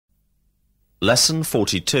Lesson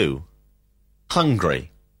 42.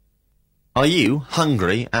 Hungry. Are you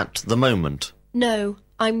hungry at the moment? No,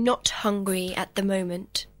 I'm not hungry at the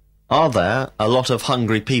moment. Are there a lot of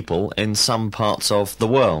hungry people in some parts of the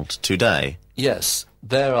world today? Yes,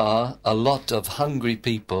 there are a lot of hungry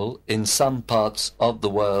people in some parts of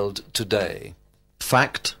the world today.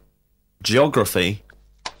 Fact, geography,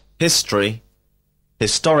 history,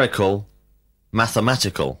 historical,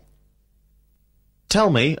 mathematical. Tell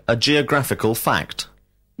me a geographical fact.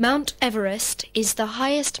 Mount Everest is the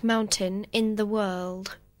highest mountain in the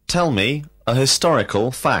world. Tell me a historical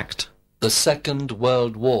fact. The Second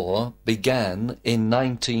World War began in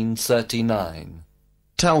 1939.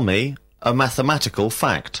 Tell me a mathematical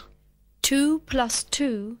fact. 2 plus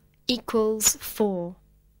 2 equals 4.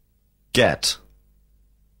 Get.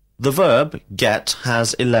 The verb get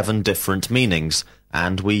has 11 different meanings,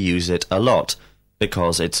 and we use it a lot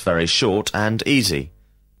because it's very short and easy.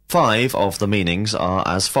 5 of the meanings are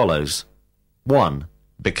as follows. 1.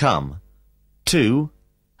 Become. 2.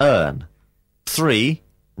 Earn. 3.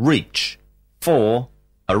 Reach. 4.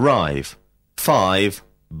 Arrive. 5.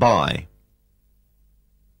 Buy.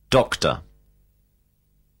 Doctor.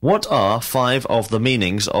 What are 5 of the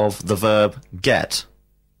meanings of the verb get?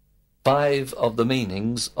 5 of the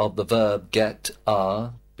meanings of the verb get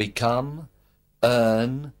are become,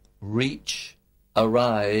 earn, reach,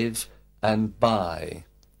 arrive, and buy.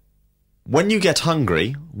 When you get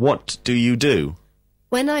hungry, what do you do?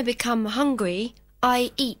 When I become hungry,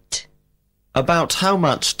 I eat. About how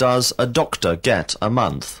much does a doctor get a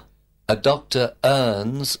month? A doctor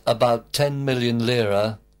earns about 10 million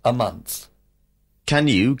lira a month. Can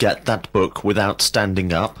you get that book without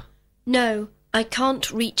standing up? No, I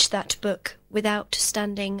can't reach that book without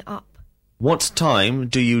standing up. What time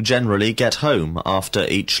do you generally get home after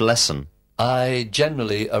each lesson? I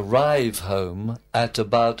generally arrive home at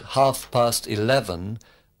about 11:30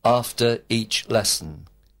 after each lesson.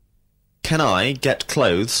 Can I get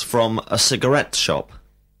clothes from a cigarette shop?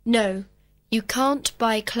 No, you can't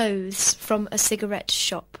buy clothes from a cigarette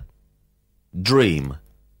shop. Dream.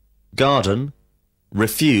 Garden.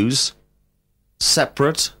 Refuse.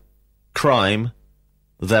 Separate. Crime.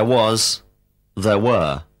 There was. There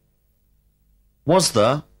were. Was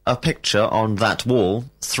there a picture on that wall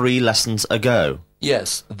 3 lessons ago?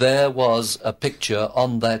 Yes, there was a picture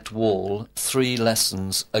on that wall 3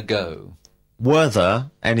 lessons ago. Were there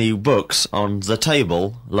any books on the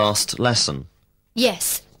table last lesson?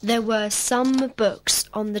 Yes, there were some books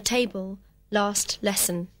on the table last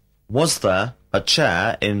lesson. Was there a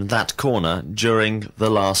chair in that corner during the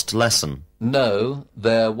last lesson? No,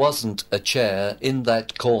 there wasn't a chair in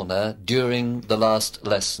that corner during the last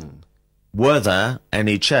lesson. Were there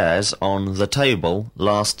any chairs on the table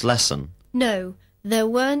last lesson? No, there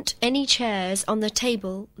weren't any chairs on the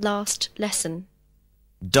table last lesson.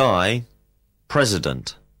 Die.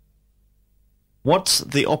 President. What's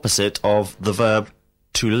the opposite of the verb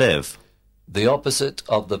to live? The opposite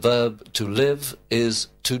of the verb to live is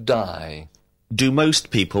to die. Do most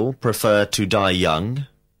people prefer to die young?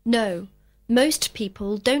 No, most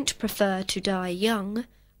people don't prefer to die young,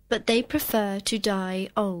 but they prefer to die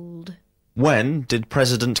old. When did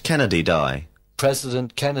President Kennedy die?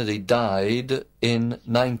 President Kennedy died in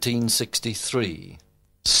 1963.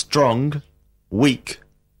 Strong, weak,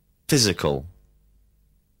 physical.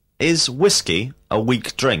 Is whiskey a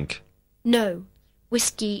weak drink? No,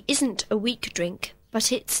 whiskey isn't a weak drink,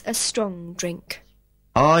 but it's a strong drink.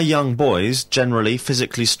 Are young boys generally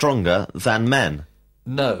physically stronger than men?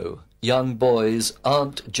 No, young boys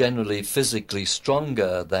aren't generally physically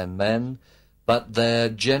stronger than men, but they're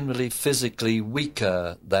generally physically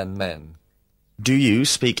weaker than men. Do you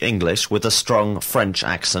speak English with a strong French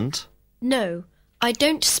accent? No, I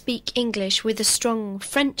don't speak English with a strong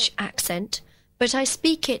French accent, but I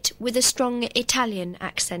speak it with a strong Italian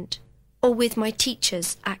accent, or with my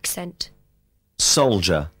teacher's accent.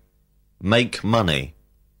 Soldier. Make money.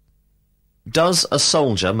 Does a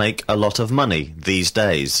soldier make a lot of money these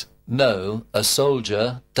days? No, a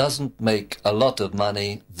soldier doesn't make a lot of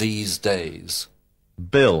money these days.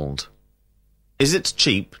 Build. Is it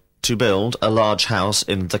cheap to build a large house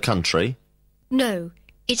in the country? No,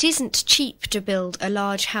 it isn't cheap to build a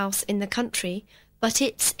large house in the country, but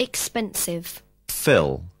it's expensive.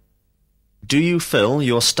 Fill. Do you fill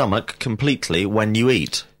your stomach completely when you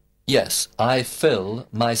eat? Yes, I fill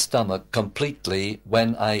my stomach completely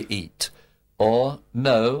when I eat. Or,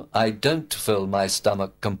 no, I don't fill my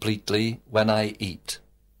stomach completely when I eat.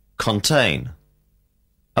 Contain.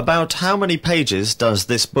 About how many pages does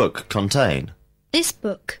this book contain? This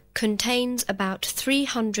book contains about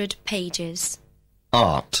 300 pages.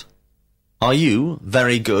 Art. Are you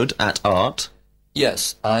very good at art?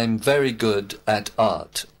 Yes, I'm very good at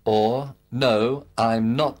art. Or, no,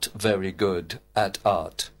 I'm not very good at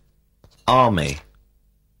art. Army.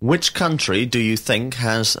 Which country do you think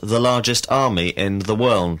has the largest army in the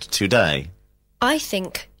world today? I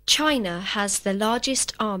think China has the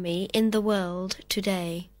largest army in the world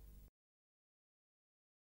today.